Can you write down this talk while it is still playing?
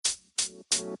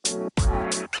Hey,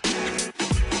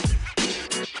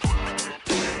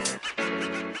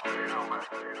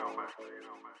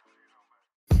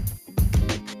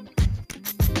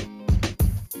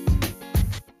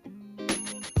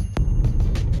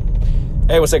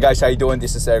 what's up, guys? How you doing?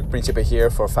 This is Eric Principe here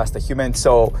for Faster Human.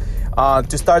 So,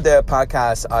 to start the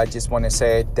podcast, I just want to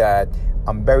say that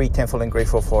I'm very thankful and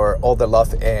grateful for all the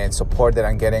love and support that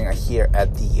I'm getting here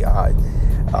at the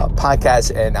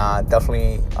podcast, and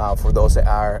definitely for those that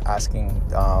are asking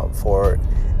for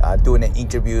doing the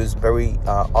interviews. Very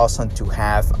awesome to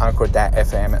have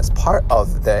Anchor.fm as part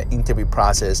of the interview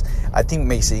process. I think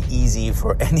makes it easy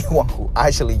for anyone who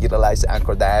actually utilizes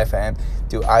Anchor.fm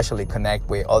to actually connect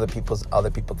with other people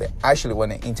that actually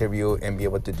want to interview and be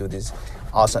able to do this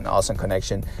awesome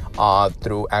connection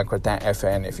through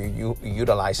Anchor.fm. If you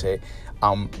utilize it,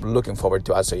 I'm looking forward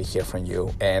to actually hear from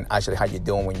you and actually how you're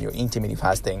doing when you're intermittent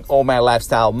fasting, all my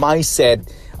lifestyle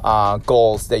mindset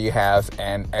goals that you have,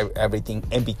 and everything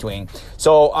in between.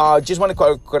 So just want to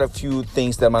quite a few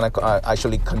things that I'm going to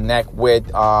actually connect with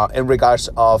in regards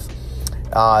of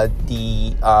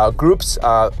the groups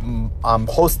I'm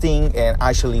hosting, and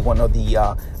actually one of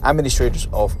the administrators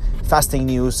of Fasting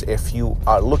News. If you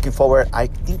are looking forward, I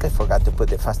think I forgot to put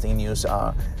the Fasting News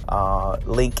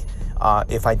link.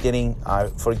 If I didn't,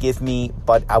 forgive me,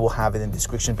 but I will have it in the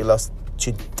description below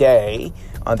today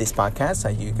on this podcast.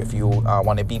 If you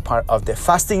want to be part of the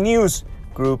Fasting News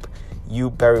group,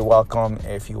 you're very welcome.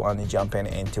 If you want to jump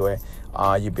into it,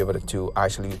 you'll be able to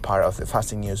actually be part of the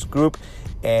Fasting News group.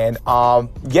 And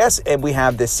yes, and we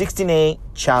have the 16A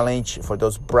challenge for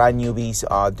those brand newbies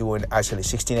doing actually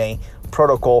 16A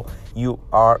protocol. You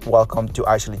are welcome to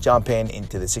actually jump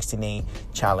into the 16A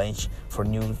challenge for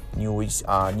new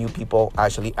people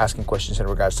actually asking questions in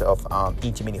regards of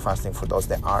intermittent fasting, for those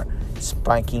that are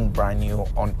spanking brand new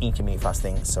on intermittent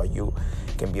fasting, so you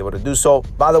can be able to do so.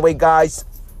 By the way, guys,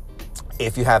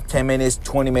 if you have 10 minutes,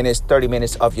 20 minutes, 30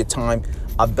 minutes of your time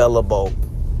available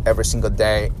every single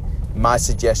day, my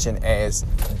suggestion is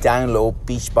download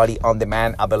Beachbody On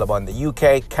Demand, available in the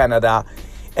UK, Canada,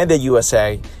 and the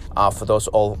USA. For those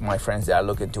all my friends that are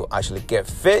looking to actually get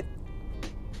fit,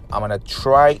 I'm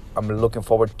looking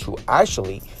forward to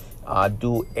actually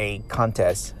do a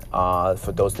contest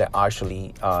for those that are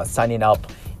actually signing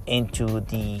up into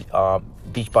the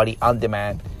Beachbody On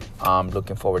Demand. I'm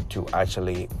looking forward to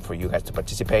actually for you guys to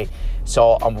participate.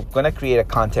 So I'm gonna create a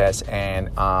contest, and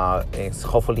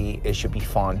hopefully it should be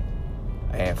fun,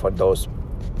 and for those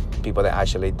people that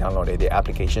actually downloaded the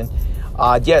application.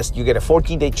 Yes, you get a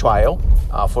 14-day trial,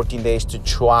 14 days to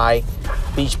try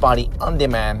Beachbody On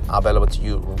Demand, available to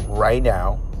you right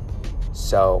now.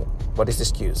 So what is the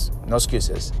excuse? No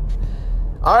excuses.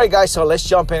 All right, guys, so let's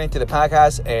jump into the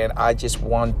podcast, and I just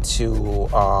want to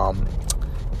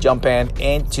jump in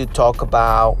to talk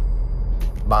about,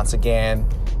 once again,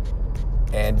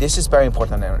 and this is very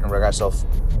important in regards of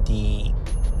the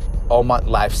OMAD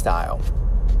lifestyle.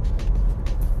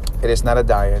 It is not a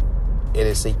diet, it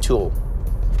is a tool.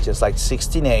 Just like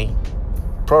 16A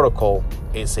protocol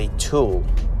is a tool,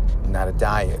 not a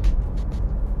diet.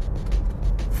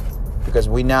 Because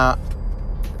we're not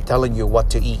telling you what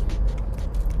to eat.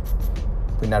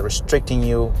 We're not restricting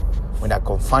you. We're not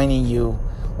confining you.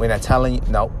 We're not telling you,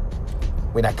 no.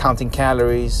 We're not counting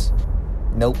calories.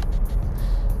 Nope.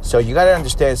 So you got to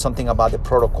understand something about the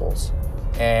protocols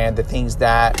and the things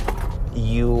that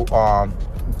you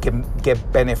can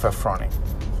get benefit from it,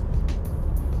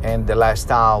 and the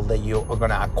lifestyle that you are going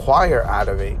to acquire out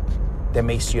of it that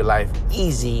makes your life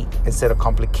easy instead of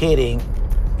complicating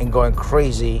and going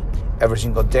crazy every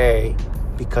single day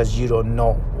because you don't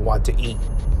know what to eat.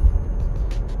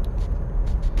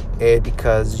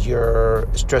 Because you're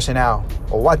stressing out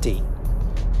or what to eat.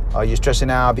 Or you're stressing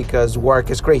out because work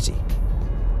is crazy.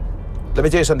 Let me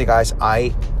tell you something, guys.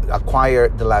 I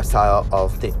acquired the lifestyle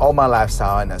of all my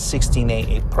lifestyle in a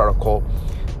 16A protocol,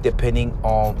 depending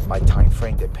on my time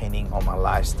frame, depending on my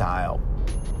lifestyle.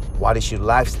 What is your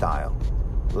lifestyle?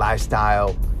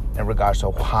 Lifestyle in regards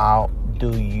to how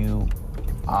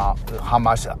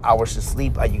much hours of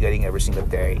sleep are you getting every single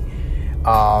day?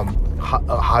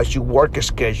 How's your work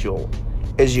schedule?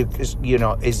 Is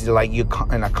it like you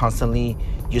constantly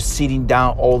you're sitting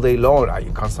down all day long? Are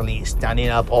you constantly standing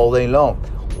up all day long?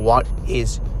 What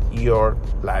is your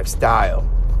lifestyle?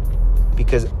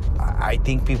 Because I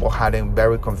think people have been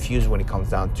very confused when it comes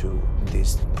down to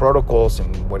these protocols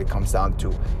and when it comes down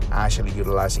to actually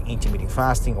utilizing intermittent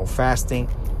fasting or fasting.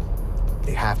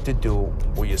 They have to do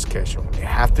with your schedule. They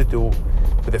have to do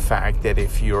with the fact that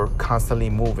if you're constantly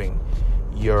moving,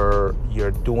 you're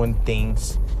doing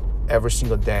things every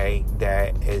single day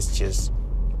that is just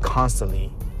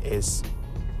constantly is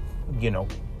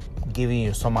giving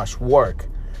you so much work,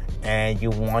 and you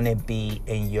want to be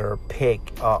in your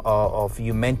peak of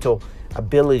your mental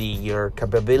ability, your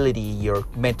capability, your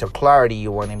mental clarity.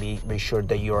 You want to be sure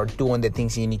that you are doing the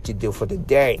things you need to do for the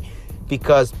day.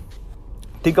 Because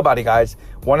think about it, guys.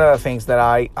 One of the things that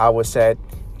I would say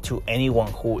to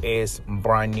anyone who is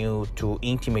brand new to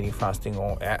intermittent fasting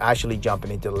or actually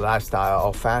jumping into the lifestyle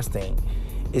of fasting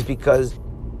is because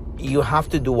you have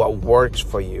to do what works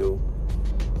for you.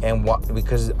 And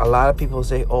because a lot of people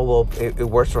say, oh, well, it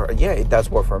works for, yeah, it does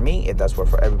work for me. It does work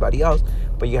for everybody else.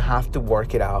 But you have to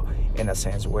work it out in a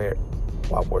sense where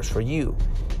what works for you.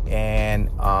 And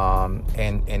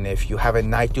if you have a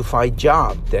 9-to-5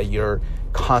 job that you're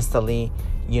constantly,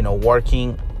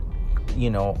 working,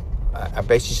 a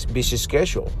busy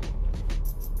schedule,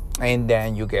 and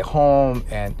then you get home,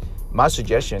 and my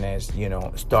suggestion is,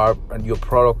 start your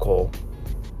protocol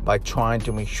by trying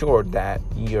to make sure that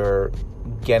you're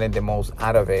getting the most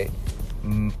out of it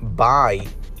by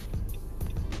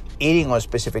eating on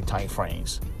specific time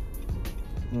frames.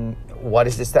 What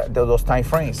is this? Those time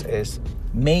frames is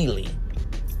mainly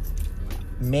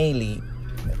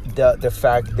the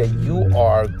fact that you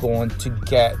are going to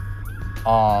get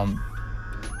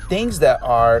things that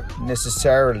are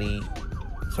necessarily.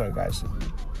 Sorry, guys,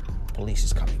 police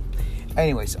is coming.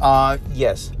 Anyways,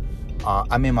 yes,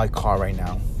 I'm in my car right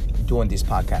now doing this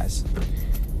podcast.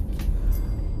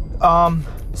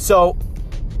 So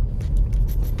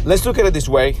let's look at it this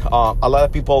way. A lot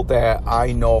of people that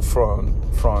I know from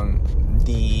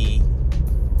the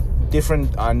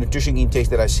different nutrition intakes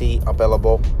that I see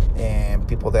available, and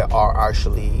people that are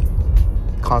actually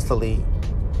constantly,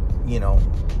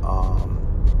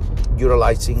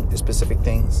 utilizing specific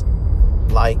things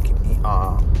like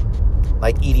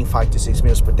eating 5 to 6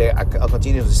 meals per day. I'll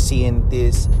continue to seeing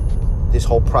this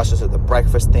whole process of the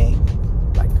breakfast thing.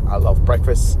 Like, I love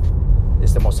breakfast.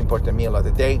 It's the most important meal of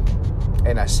the day.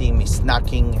 And I see me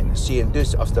snacking and seeing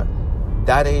this stuff.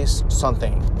 That is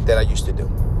something that I used to do.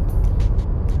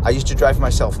 I used to drive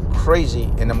myself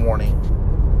crazy in the morning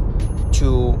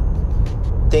to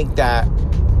think that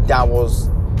was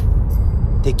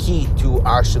the key to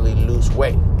actually lose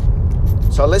weight.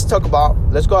 So let's go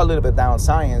a little bit down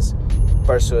science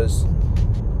versus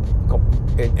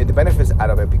the benefits out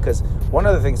of it. Because one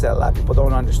of the things that a lot of people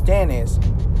don't understand is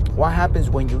what happens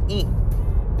when you eat.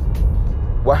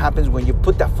 What happens when you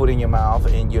put that food in your mouth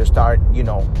and you start,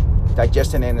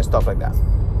 digesting it and stuff like that.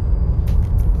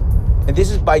 And this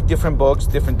is by different books,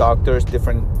 different doctors,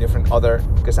 different other,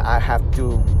 because I have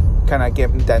to kind of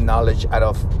get that knowledge out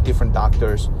of different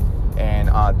doctors and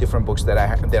different books that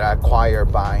I acquire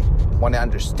by want to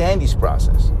understand this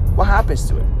process. What happens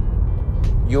to it?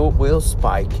 You will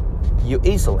spike your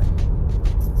insulin.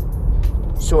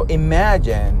 So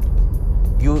imagine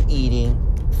you eating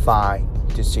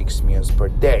 5 to 6 meals per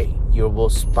day. You will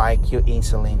spike your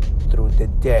insulin through the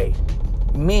day.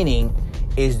 Meaning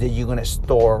is that you're going to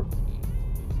store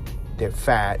the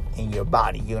fat in your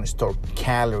body. You're going to store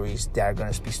calories that are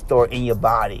going to be stored in your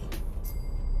body.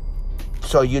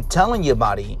 So you're telling your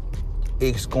body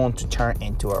it's going to turn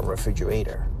into a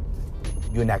refrigerator.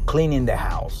 You're not cleaning the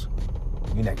house.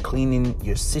 You're not cleaning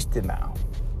your system out.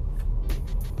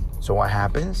 So what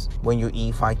happens when you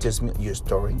eat 5 to 6 meals? You're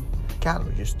storing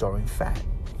calories. You're storing fat.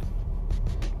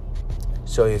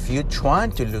 So if you're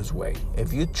trying to lose weight,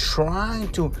 if you're trying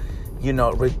to,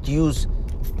 reduce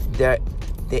the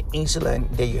insulin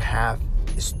that you have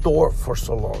stored for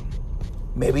so long,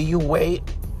 maybe you weigh,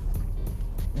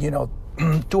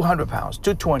 200 pounds,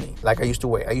 220, like I used to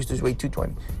weigh. I used to weigh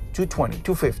 220,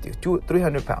 250,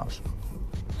 300 pounds.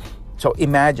 So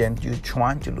imagine you're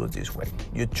trying to lose this weight.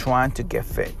 You're trying to get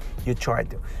fit. You're trying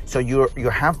to. So you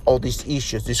have all these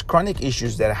issues, these chronic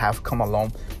issues that have come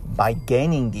along by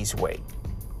gaining this weight.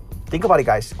 Think about it,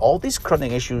 guys. All these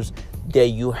chronic issues that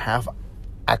you have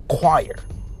acquired,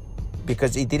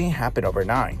 because it didn't happen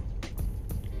overnight.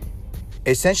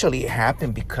 Essentially, it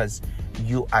happened because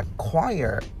you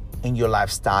acquire in your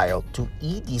lifestyle to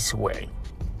eat this way.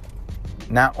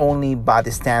 Not only by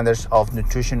the standards of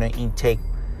nutritional intake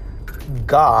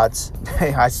gods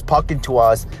has spoken to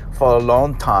us for a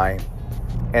long time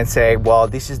and say, well,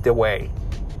 this is the way.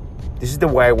 This is the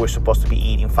way we're supposed to be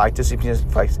eating 5 to 6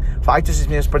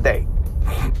 meals per day.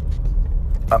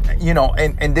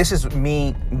 And this is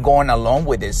me going along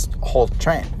with this whole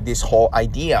trend, this whole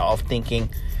idea of thinking,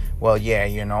 well, yeah,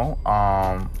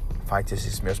 5 to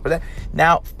 6 meals per day.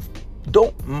 Now,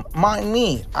 don't mind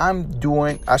me.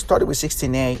 I started with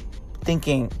 16.8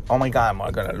 thinking, oh my God, am I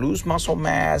gonna lose muscle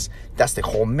mass? That's the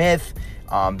whole myth.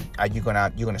 You're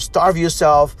gonna starve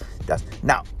yourself.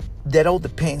 Now, that all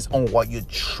depends on what you're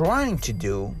trying to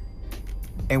do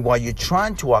and what you're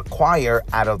trying to acquire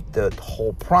out of the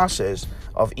whole process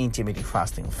of intermittent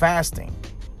fasting.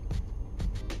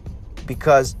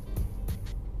 Because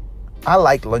I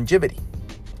like longevity.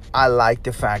 I like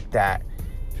the fact that,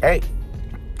 hey,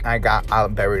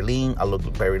 I'm very lean. I look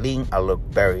very lean. I look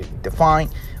very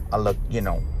defined. I look,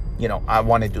 I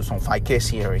want to do some 5Ks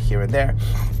here and there.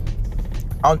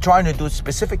 I'm trying to do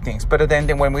specific things. But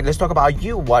then when let's talk about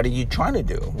you, what are you trying to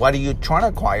do? What are you trying to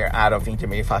acquire out of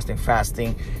intermittent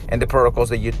fasting and the protocols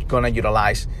that you're going to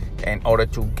utilize in order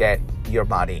to get your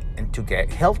body and to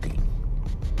get healthy?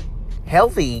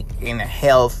 Healthy in a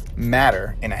health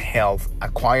matter, in a health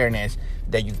acquiredness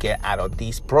that you get out of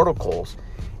these protocols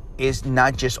is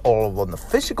not just all on the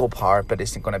physical part, but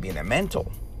it's going to be in the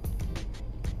mental.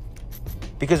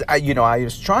 Because I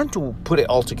was trying to put it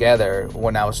all together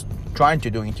when I was trying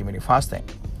to do intermittent fasting,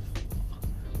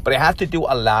 but it had to do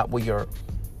a lot with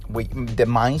the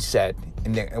mindset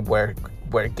and where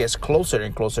it gets closer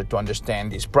and closer to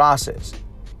understand this process.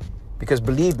 Because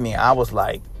believe me, I was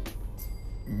like,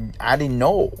 I didn't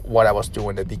know what I was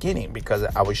doing at the beginning, because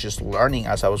I was just learning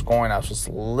as I was going. I was just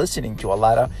listening to a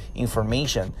lot of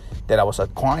information that I was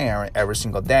acquiring every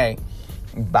single day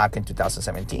back in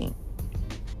 2017.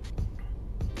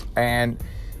 And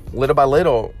little by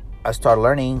little, I started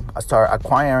learning, I started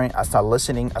acquiring, I started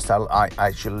listening, I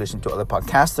actually listened to other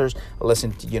podcasters, I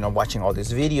listened to, watching all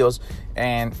these videos.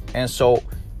 And so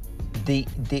the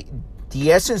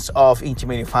essence of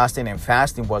intermittent fasting and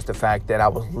fasting was the fact that I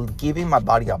was giving my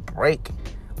body a break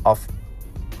of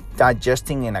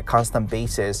digesting in a constant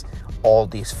basis all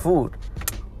this food,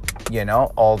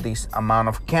 all this amount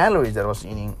of calories that I was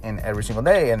eating in every single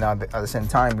day. And at the same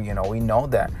time, we know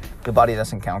that the body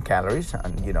doesn't count calories,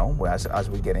 and as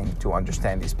we get into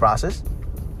understand this process.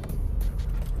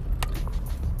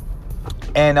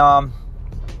 And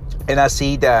I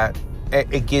see that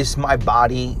it gives my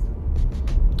body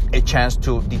a chance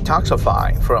to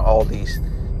detoxify from all these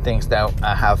things that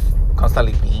I have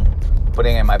constantly been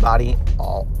putting in my body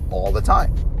all the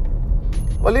time.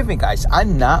 Believe me, guys, let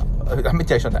me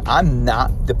tell you something. I'm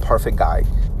not the perfect guy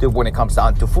when it comes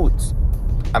down to foods.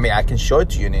 I mean, I can show it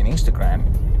to you in Instagram,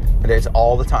 but it's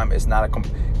all the time. It's not a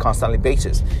constantly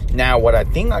basis. Now, what I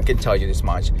think I can tell you this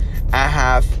much, I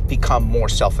have become more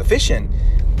self-efficient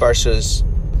versus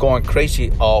going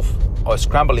crazy or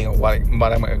scrambling what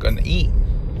I'm going to eat,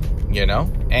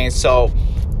 And so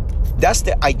that's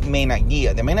the main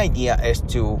idea. The main idea is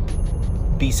to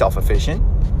be self-efficient,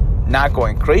 not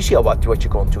going crazy about what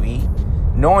you're going to eat,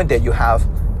 knowing that you have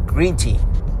green tea,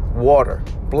 water,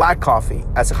 black coffee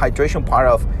as a hydration part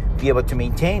of be able to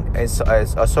maintain as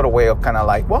a sort of way of kind of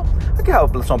like, well, I can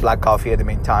have some black coffee at the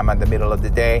meantime in the middle of the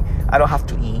day. I don't have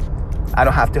to eat. I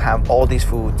don't have to have all these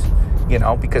foods,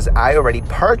 because I already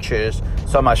purchased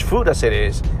so much food as it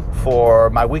is for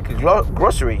my weekly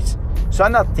groceries. So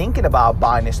I'm not thinking about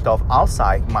buying this stuff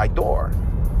outside my door,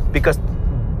 because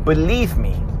believe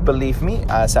me,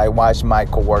 as I watch my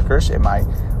coworkers and my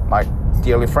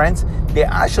dearly friends, they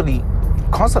actually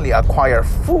constantly acquire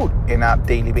food in a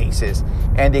daily basis,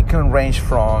 and they can range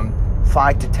from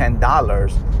 $5 to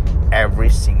 $10 every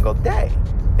single day.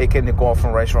 It can go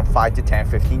from range from $5 to $10,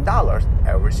 $15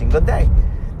 every single day.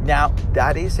 Now,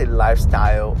 that is a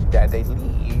lifestyle that they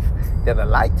live, that I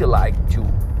like to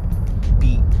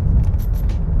be.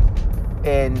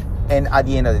 And at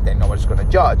the end of the day, nobody's going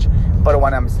to judge. But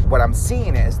what I'm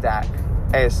seeing is that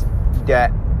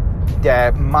the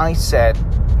mindset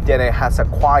that it has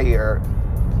acquired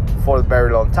for a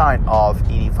very long time of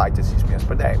eating 5 to 6 meals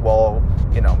per day. Well,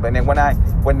 but then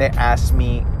when they ask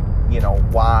me,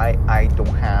 why I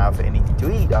don't have anything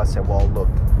to eat, I said, well, look,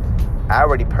 I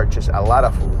already purchased a lot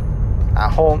of food at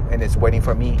home, and it's waiting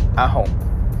for me at home.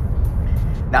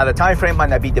 Now, the time frame might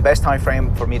not be the best time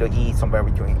frame for me to eat, somewhere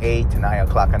between 8 to 9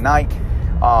 o'clock at night,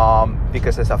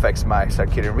 because this affects my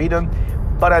circadian rhythm.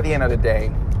 But at the end of the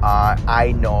day,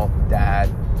 I know that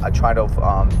I try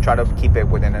to keep it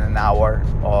within an hour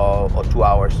or 2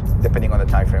 hours, depending on the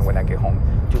time frame when I get home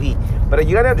to eat. But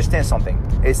you gotta understand something.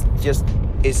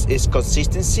 It's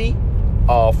consistency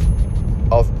of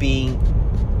being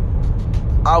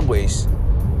always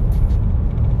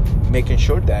making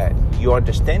sure that you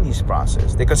understand this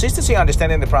process. The consistency of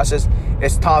understanding the process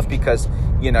is tough because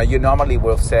you normally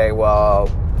will say, well,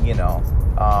 I'm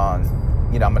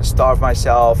going to starve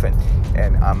myself and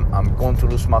I'm going to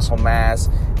lose muscle mass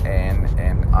and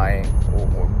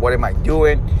what am I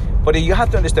doing? But you have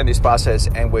to understand this process,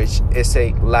 in which it's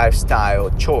a lifestyle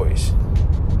choice,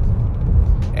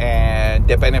 and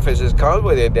the benefits that come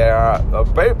with it. There are a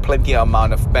very plenty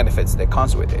amount of benefits that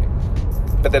comes with it.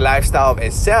 But the lifestyle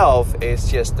itself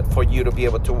is just for you to be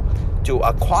able to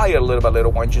acquire little by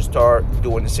little once you start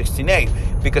doing the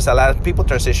 16-8, because a lot of people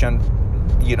transition,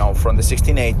 from the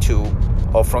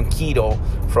 16-8 or from keto,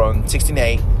 from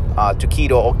 16-8 to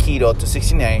keto, or keto to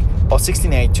 16-8, or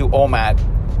 16-8 to OMAD,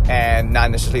 and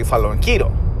not necessarily following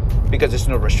keto, because there's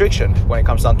no restriction when it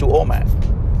comes down to OMAD.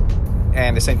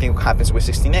 And the same thing happens with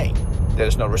 16-8.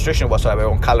 There's no restriction whatsoever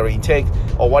on calorie intake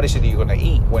or what is it that you're going to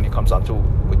eat when it comes down to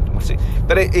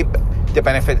but the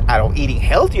benefit out of eating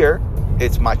healthier,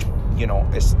 it's much,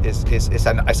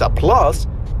 it's a plus.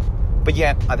 But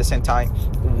yet at the same time,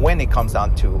 when it comes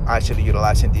down to actually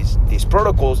utilizing these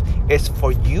protocols, it's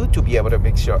for you to be able to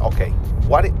make sure, okay,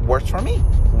 what it works for me,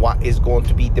 what is going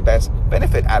to be the best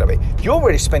benefit out of it. You're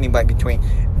already spending between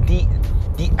the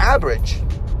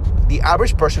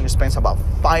average person spends about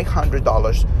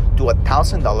 $500 to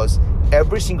 $1,000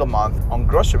 every single month on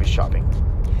grocery shopping.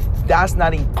 That's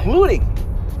not including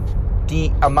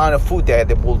the amount of food that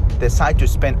they will decide to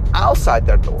spend outside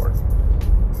their door.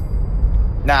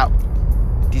 Now,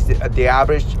 the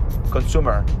average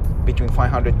consumer between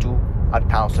 $500 to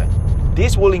 $1,000.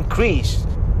 This will increase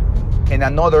in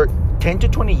another 10 to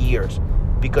 20 years,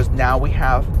 because now we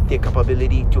have the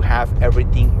capability to have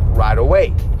everything right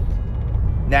away.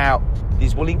 Now,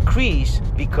 this will increase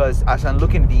because as I'm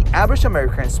looking, the average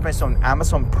American spends on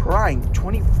Amazon Prime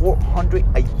 $2,400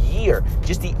 a year.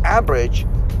 Just the average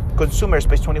consumer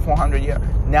spends $2,400 a year.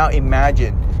 Now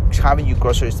imagine having your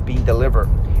groceries being delivered.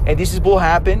 And this will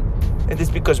happen, and this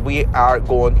is because we are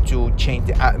going to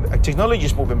change. Technology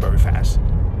is moving very fast.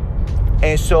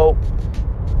 And so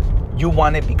you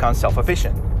want to become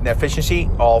self-efficient. The efficiency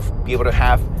of being able to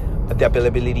have the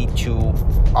ability to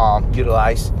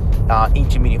utilize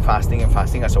intermittent fasting and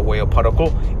fasting as a way of protocol,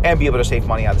 and be able to save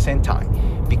money at the same time.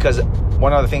 Because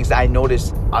one of the things that I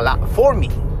noticed a lot for me,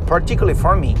 particularly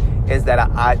for me, is that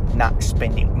I'm not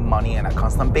spending money on a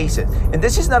constant basis. And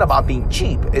this is not about being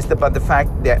cheap. It's about the fact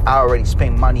that I already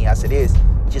spend money as it is,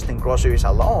 just in groceries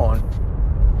alone,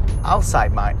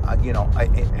 outside my,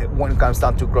 when it comes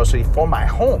down to grocery for my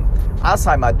home.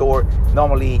 Outside my door,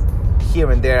 normally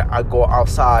here and there, I go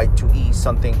outside to eat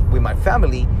something with my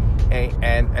family,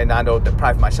 and I don't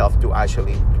deprive myself to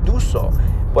actually do so.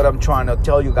 But I'm trying to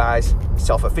tell you guys,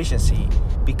 self-efficiency,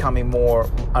 becoming more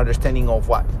understanding of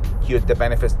what the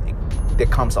benefits that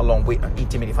comes along with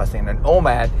intermittent fasting and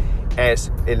OMAD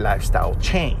as a lifestyle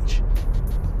change.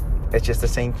 It's just the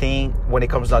same thing when it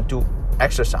comes down to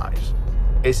exercise.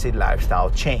 It's a lifestyle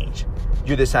change.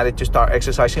 You decided to start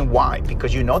exercising. Why?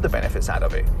 Because you know the benefits out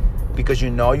of it. Because you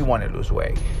know you want to lose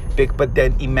weight. But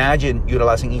then imagine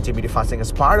utilizing intermittent fasting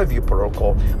as part of your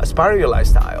protocol, as part of your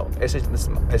lifestyle. It's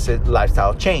a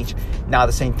lifestyle change. Now,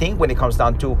 the same thing when it comes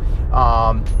down to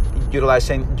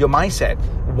utilizing your mindset.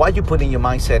 What you put in your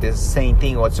mindset is the same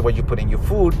thing as what you put in your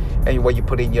food and what you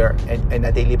put in in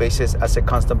a daily basis as a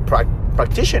constant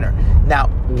practitioner. Now,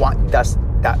 what does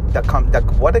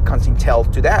what it entails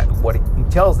to that? What it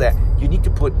entails that you need to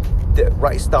put the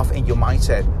right stuff in your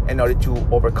mindset in order to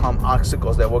overcome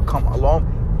obstacles that will come along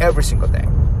every single day.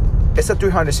 It's a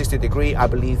 360-degree, I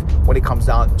believe, when it comes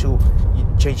down to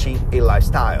changing a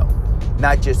lifestyle.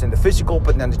 Not just in the physical,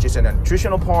 but not just in the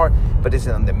nutritional part, but it's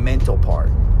in the mental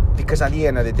part. Because at the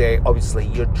end of the day, obviously,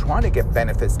 you're trying to get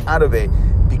benefits out of it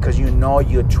because you know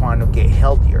you're trying to get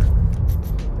healthier.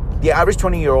 The average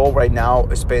 20-year-old right now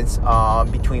spends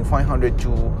between $500 to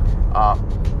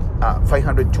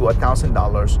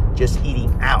 $1,000 just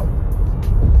eating out.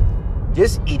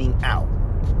 Just eating out.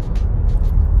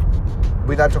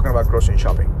 We're not talking about grocery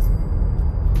shopping.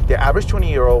 The average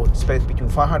 20-year-old spends between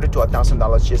 $500 to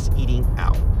 $1,000 just eating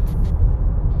out.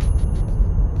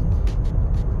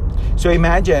 So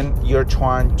imagine you're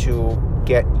trying to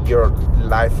get your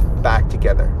life back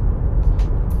together.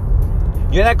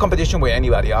 You're not in competition with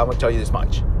anybody. I'm going to tell you this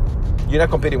much. You're not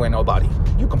competing with nobody.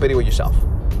 You're competing with yourself.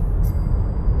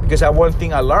 Because one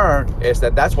thing I learned is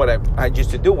that's what I used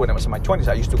to do when I was in my 20s.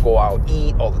 I used to go out,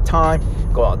 eat all the time,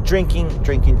 go out drinking,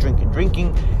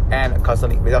 and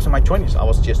constantly. But that was in my 20s. I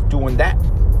was just doing that.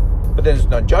 But there's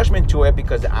no judgment to it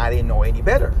because I didn't know any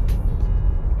better.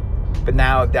 But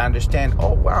now they understand,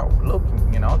 oh, wow, look,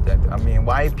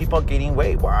 why people are gaining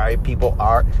weight? Why people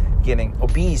are getting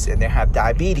obese and they have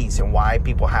diabetes, and why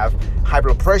people have high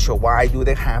blood pressure? Why do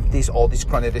they have all these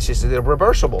chronic diseases that are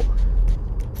reversible?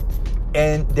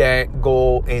 And they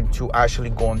go into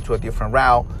actually going to a different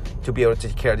route to be able to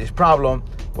take care of this problem,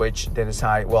 which they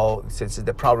decide, well, since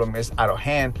the problem is out of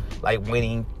hand, like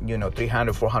winning,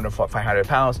 300, 400, 500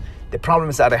 pounds, the problem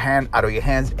is out of your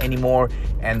hands anymore,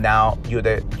 and now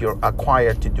you're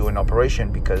acquired to do an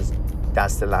operation because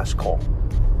that's the last call.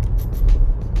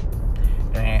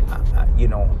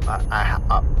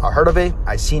 I heard of it.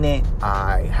 I seen it.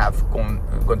 I have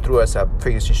gone through as a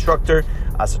fitness instructor,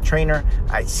 as a trainer.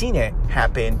 I seen it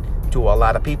happen to a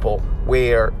lot of people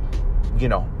where,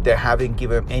 they haven't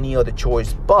given any other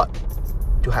choice but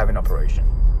to have an operation.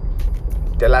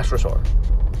 The last resort,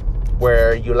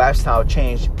 where your lifestyle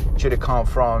change should come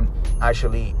from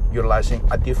actually utilizing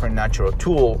a different natural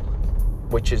tool,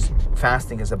 which is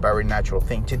fasting is a very natural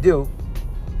thing to do.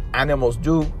 Animals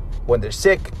do when they're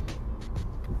sick.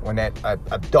 When a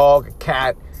dog, a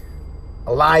cat,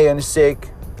 a lion is sick,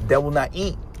 they will not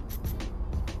eat.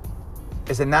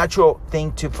 It's a natural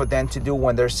thing for them to do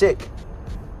when they're sick.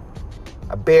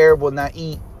 A bear will not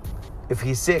eat if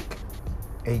he's sick.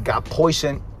 He got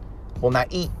poison, will not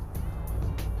eat.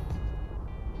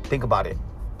 Think about it.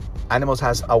 Animals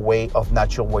has a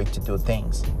natural way to do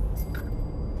things.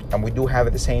 And we do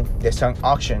have the same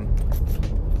option,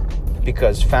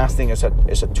 because fasting is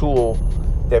a tool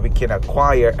that we can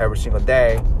acquire every single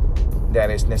day that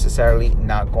is necessarily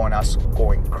not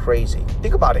going crazy.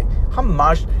 Think about it. How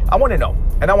much, I want to know,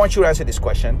 and I want you to answer this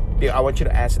question.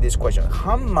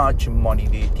 How much money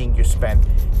do you think you spend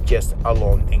just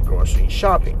alone in grocery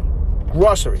shopping?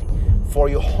 Grocery for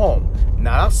your home,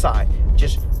 not outside,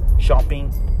 just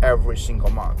shopping every single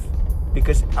month.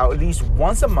 Because at least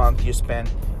once a month you spend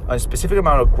a specific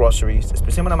amount of groceries, a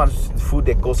specific amount of food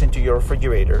that goes into your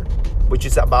refrigerator, which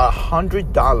is about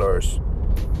 $100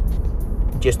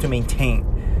 just to maintain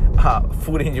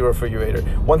food in your refrigerator.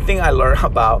 One thing I learned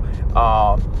about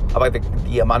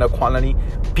the amount of quantity,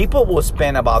 people will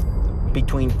spend about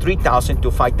between $3,000 to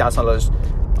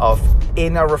 $5,000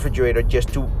 in a refrigerator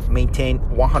just to maintain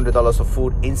 $100 of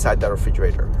food inside the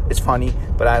refrigerator. It's funny,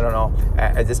 but I don't know.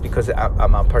 It's just because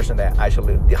I'm a person that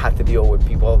actually have to deal with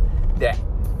people that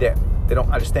they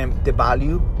don't understand the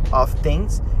value of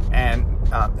things, and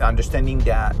understanding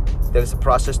that there's a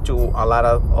process to a lot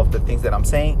of the things that I'm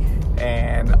saying.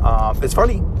 And it's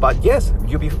funny, but yes,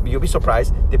 you'll be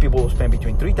surprised that people will spend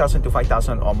between $3,000 to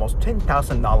 $5,000, almost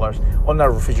 $10,000 on a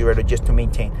refrigerator just to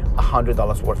maintain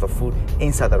 $100 worth of food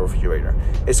inside the refrigerator.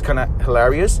 It's kind of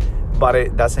hilarious, but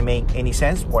it doesn't make any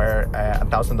sense where a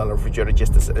 $1,000 refrigerator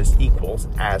just is equals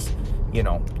as,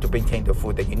 to maintain the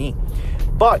food that you need.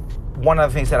 But one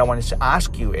of the things that I wanted to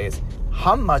ask you is,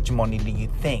 how much money do you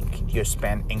think you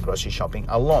spend in grocery shopping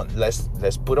alone? Let's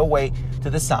put away to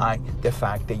the side the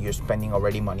fact that you're spending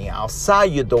already money outside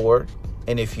your door.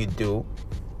 And if you do,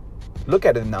 look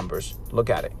at the numbers. Look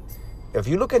at it. If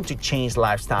you're looking to change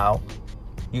lifestyle,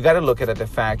 you got to look at the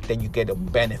fact that you get the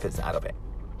benefits out of it.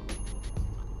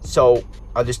 So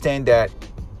understand that,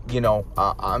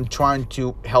 I'm trying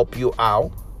to help you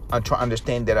out. I'm trying to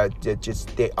understand that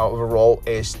the overall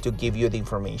is to give you the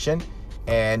information,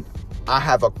 and I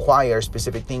have acquired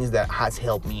specific things that has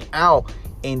helped me out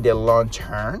in the long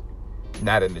term,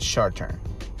 not in the short term.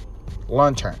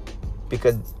 Long term.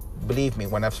 Because believe me,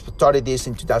 when I started this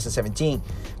in 2017,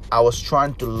 I was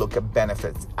trying to look at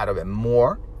benefits out of it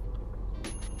more,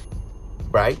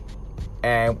 right?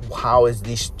 And how is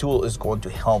this tool is going to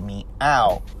help me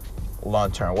out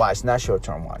long term wise, not short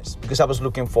term wise. Because I was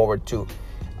looking forward to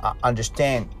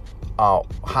understand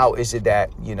how is it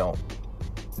that,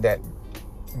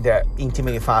 that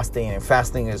intermittent fasting and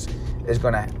fasting is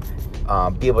going to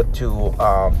be able to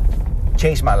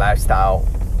change my lifestyle,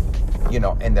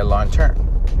 in the long term,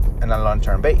 in a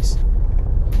long-term base.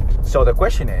 So the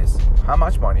question is, how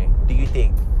much money do you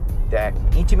think that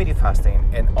intermittent fasting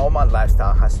and all my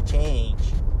lifestyle has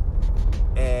changed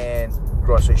in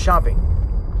grocery shopping?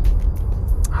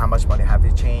 How much money have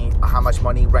you changed? How much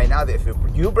money right now, if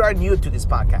you're brand new to this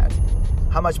podcast,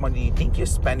 how much money do you think you're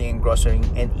spending in grocery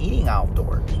and eating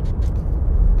outdoors?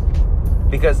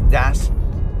 Because that's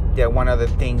one of the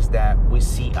things that we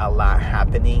see a lot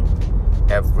happening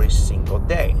every single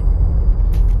day.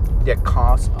 The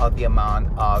cost of the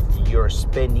amount of you're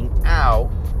spending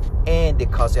out and the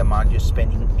cost of the amount you're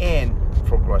spending in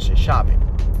for grocery shopping.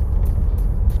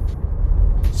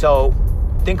 So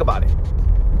think about it.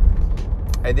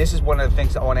 And this is one of the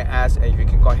things I want to ask, and you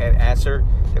can go ahead and answer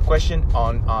the question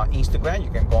on Instagram. You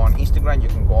can go on Instagram. You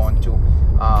can go on to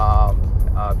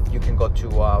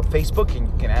Facebook, and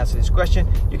you can answer this question.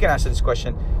 You can answer this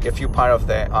question if you're part of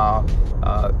the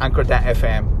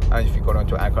Anchor.fm. And if you go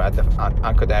to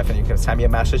Anchor.fm, you can send me a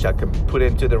message. I can put it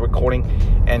into the recording,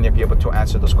 and you'll be able to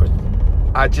answer those questions.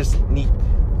 I just need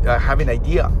have an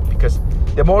idea, because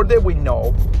the more that we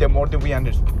know, the more that we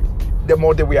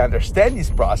understand this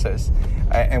process,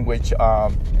 in which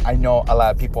I know a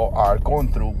lot of people are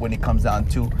going through when it comes down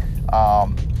to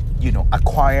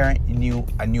acquiring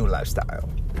a new lifestyle.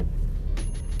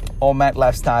 OMAD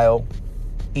lifestyle,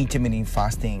 intermittent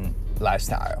fasting,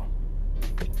 lifestyle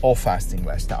or fasting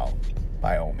lifestyle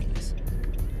by all means.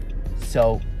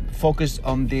 So focus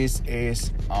on this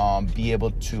is be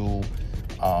able to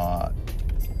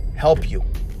help you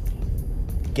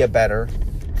get better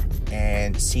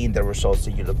and seeing the results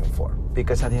that you're looking for.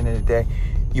 Because at the end of the day,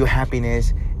 your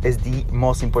happiness is the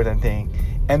most important thing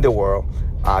in the world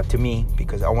to me,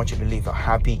 because I want you to live a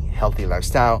happy, healthy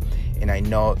lifestyle. And I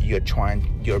know you're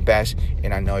trying your best,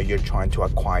 and I know you're trying to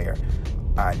acquire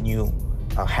new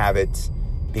habits,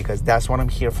 because that's what I'm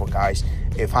here for, guys.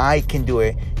 If I can do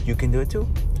it, you can do it too.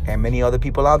 And many other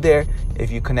people out there,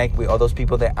 if you connect with all those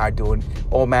people that are doing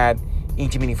OMAD,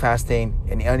 intermittent fasting,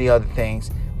 and any other things,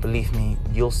 believe me,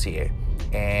 you'll see it,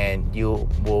 and you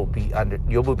will be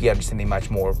understanding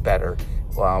much more better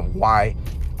why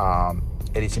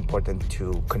it is important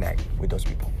to connect with those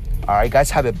people. All right, guys,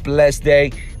 have a blessed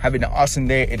day. Have an awesome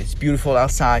day. It is beautiful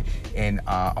outside, and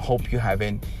I hope you're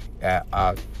having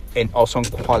an awesome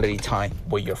quality time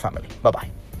with your family. Bye-bye.